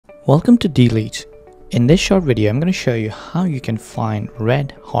Welcome to dLeads. In this short video, I'm going to show you how you can find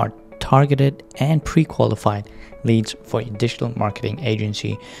red, hot, targeted, and pre-qualified leads for your digital marketing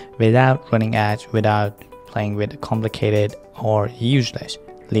agency without running ads, without playing with complicated or useless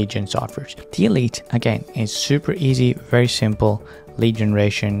lead gen softwares. dLeads, again, is super easy, very simple lead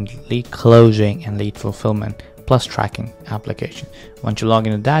generation, lead closing, and lead fulfillment plus tracking application. Once you log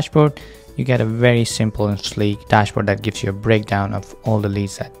in the dashboard, you get a very simple and sleek dashboard that gives you a breakdown of all the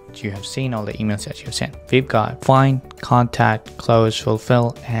leads that you have seen, all the emails that you've sent. We've got find, contact, close,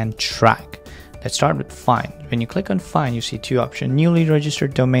 fulfill, and track. Let's start with find. When you click on find, you see two options: newly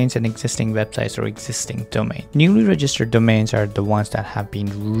registered domains and existing websites or existing domain. Newly registered domains are the ones that have been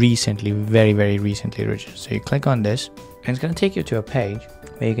recently, very recently registered. So you click on this and it's going to take you to a page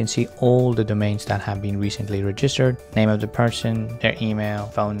where you can see all the domains that have been recently registered, name of the person, their email,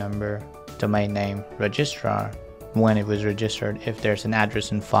 phone number, domain name, registrar, when it was registered, if there's an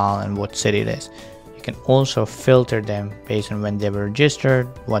address in file, and what city it is. You can also filter them based on when they were registered,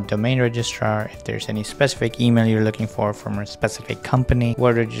 what domain registrar, if there's any specific email you're looking for from a specific company.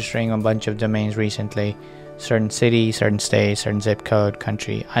 We're registering a bunch of domains recently, certain city, certain state, certain zip code,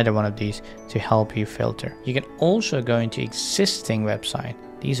 country, either one of these to help you filter. You can also go into existing website.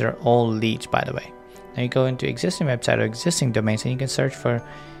 These are all leads, by the way. Now you go into existing website or existing domains and you can search for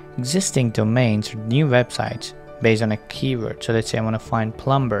existing domains or new websites based on a keyword. So let's say I want to find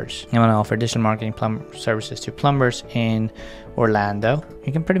plumbers. I want to offer digital marketing services to plumbers in Orlando.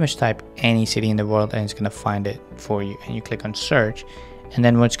 You can pretty much type any city in the world and it's going to find it for you. And you click on search. And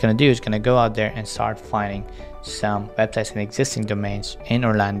then what it's going to do is going to go out there and start finding some websites and existing domains in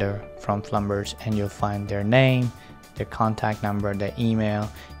Orlando from plumbers. And you'll find their name, their contact number, their email.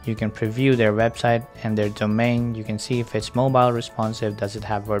 You can preview their website and their domain. You can see if it's mobile responsive, does it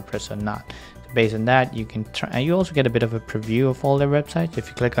have WordPress or not. So based on that, you can try. You also get a bit of a preview of all their websites. If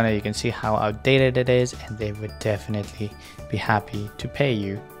you click on it, you can see how outdated it is, and they would definitely be happy to pay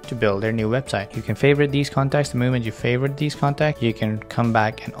you to build their new website. You can favorite these contacts. The moment you favorite these contacts, you can come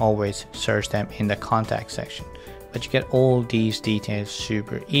back and always search them in the contact section. But you get all these details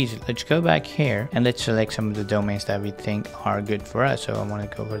super easy. Let's go back here and let's select some of the domains that we think are good for us. So I want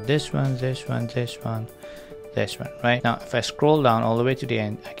to go for this one, this one, this one, this one, right? Now, if I scroll down all the way to the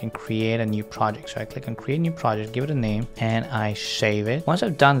end, I can create a new project. So I click on create new project, give it a name, and I save it. Once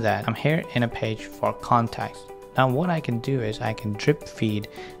I've done that, I'm here in a page for contacts. Now what I can do is I can drip feed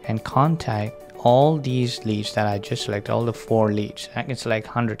and contact all these leads that I just selected, all the 4 leads. I can select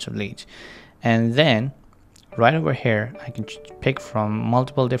hundreds of leads. And then right over here, I can pick from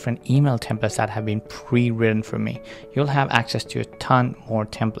multiple different email templates that have been pre-written for me. You'll have access to a ton more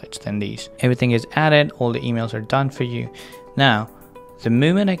templates than these. Everything is added, all the emails are done for you. Now, the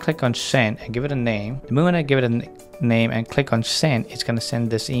moment I click on send and give it a name, the moment I give it a name and click on send, it's going to send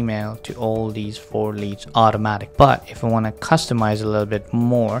this email to all these 4 leads automatic. But if I want to customize a little bit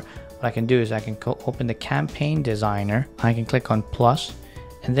more, what I can do is I can go open the campaign designer. I can click on plus.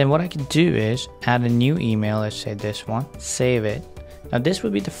 And then what I can do is add a new email, let's say this one, save it. Now this will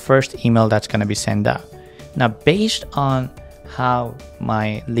be the first email that's going to be sent out. Now based on how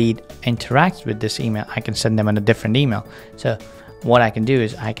my lead interacts with this email, I can send them on a different email. So what I can do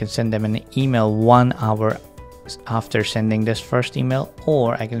is I can send them an email 1 hour after sending this first email,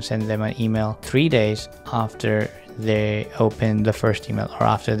 or I can send them an email 3 days after they open the first email or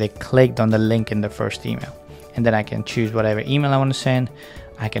after they clicked on the link in the first email. And then I can choose whatever email I want to send.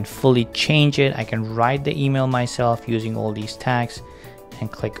 I can fully change it. I can write the email myself using all these tags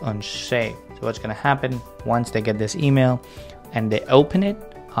and click on save. So what's going to happen once they get this email and they open it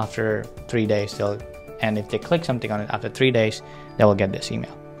after 3 days, and if they click something on it after 3 days, they will get this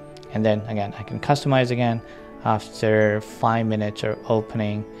email. And then again, I can customize again after 5 minutes of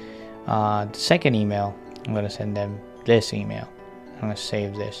opening the second email. I'm going to send them this email. I'm going to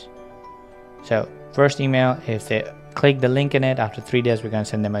save this. So first email, if they click the link in it after 3 days, we're going to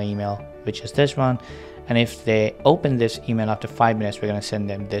send them an email, which is this one. And if they open this email after 5 minutes, we're going to send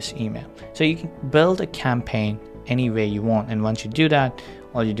them this email. So you can build a campaign any way you want. And once you do that,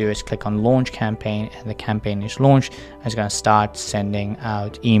 all you do is click on launch campaign, and the campaign is launched. And it's going to start sending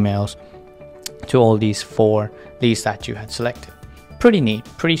out emails to all these 4 leads that you had selected. Pretty neat,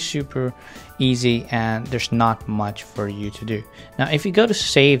 pretty super easy, and there's not much for you to do. Now if you go to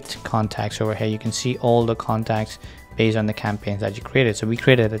saved contacts over here, you can see all the contacts based on the campaigns that you created. So we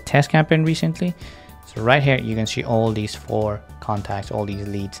created a test campaign recently. So right here you can see all these 4 contacts, all these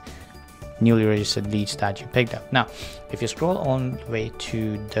leads, newly registered leads that you picked up. Now if you scroll all the way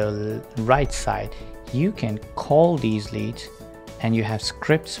to the right side, you can call these leads and you have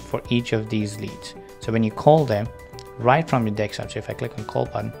scripts for each of these leads. So when you call them, right from your desktop. So if I click on call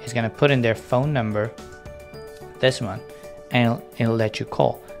button, it's going to put in their phone number, this one, and it'll let you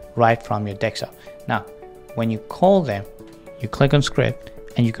call right from your desktop. Now, when you call them, you click on script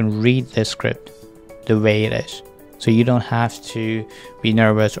and you can read the script the way it is. So you don't have to be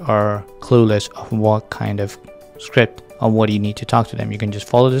nervous or clueless of what kind of script or what you need to talk to them. You can just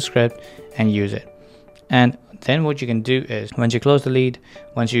follow the script and use it. And then what you can do is, once you close the lead,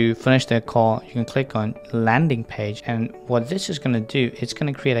 once you finish the call, you can click on landing page. And what this is going to do, it's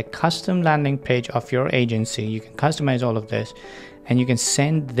going to create a custom landing page of your agency. You can customize all of this and you can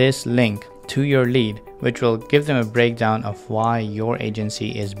send this link to your lead, which will give them a breakdown of why your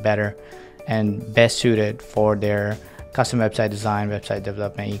agency is better and best suited for their custom website design, website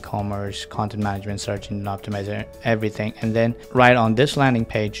development, e-commerce, content management, search engine optimizer, everything. And then right on this landing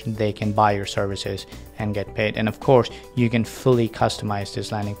page, they can buy your services and get paid. And of course, you can fully customize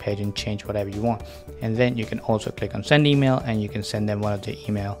this landing page and change whatever you want. And then you can also click on send email and you can send them one of the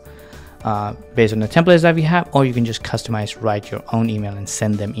email based on the templates that we have, or you can just customize, write your own email and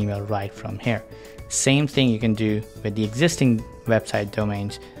send them email right from here. Same thing you can do with the existing website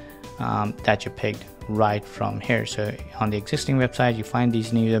domains that you picked right from here. So on the existing website, you find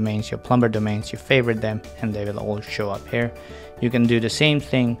these new domains, your plumber domains, you favorite them, and they will all show up here. You can do the same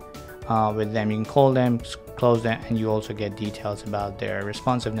thing with them. You can call them, close them, and you also get details about their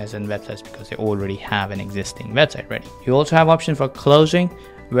responsiveness and websites because they already have an existing website ready. You also have option for closing,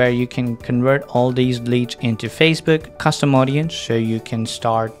 where you can convert all these leads into Facebook custom audience, so you can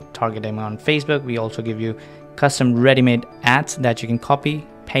start targeting on Facebook. We also give you custom ready-made ads that you can copy,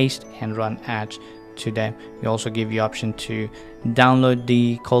 paste, and run ads to them. We also give you option to download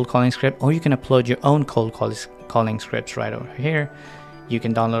the cold calling script, or you can upload your own cold calling scripts right over here. You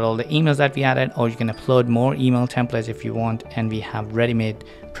can download all the emails that we added, or you can upload more email templates if you want, and we have ready-made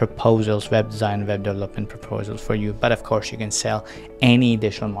proposals, web design, web development proposals for you. But of course, you can sell any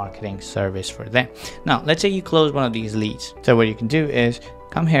additional marketing service for them. Now, let's say you close one of these leads. So what you can do is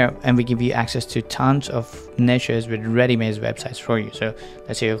come here and we give you access to tons of niches with ready-made websites for you. So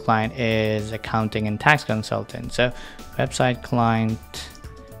let's say your client is accounting and tax consultant. So website client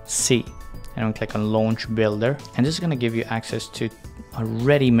C, and we click on launch builder, and this is going to give you access to a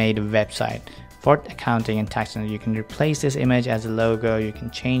ready-made website for accounting and tax. And you can replace this image as a logo, you can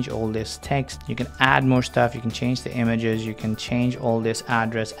change all this text, you can add more stuff, you can change the images, you can change all this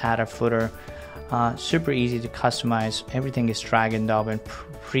address, add a footer. Super easy to customize. Everything is drag and drop and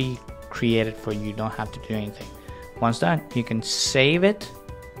pre-created for you. You don't have to do anything. Once done, you can save it.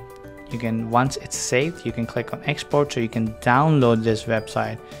 Once it's saved, you can click on export, so you can download this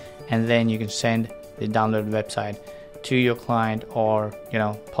website, and then you can send the downloaded website to your client, or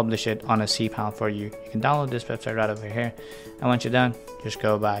publish it on a cPanel for you. You can download this website right over here, and once you're done, just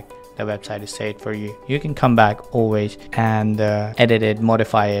go back. The website is saved for you. You can come back always and edit it,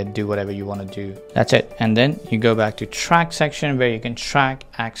 modify it, do whatever you want to do. That's it. And then you go back to track section, where you can track,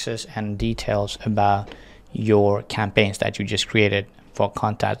 access, and details about your campaigns that you just created for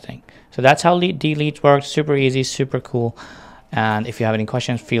contacting. So that's how dLeads works. Super easy, super cool. And if you have any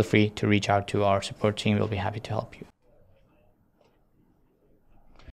questions, feel free to reach out to our support team. We'll be happy to help you.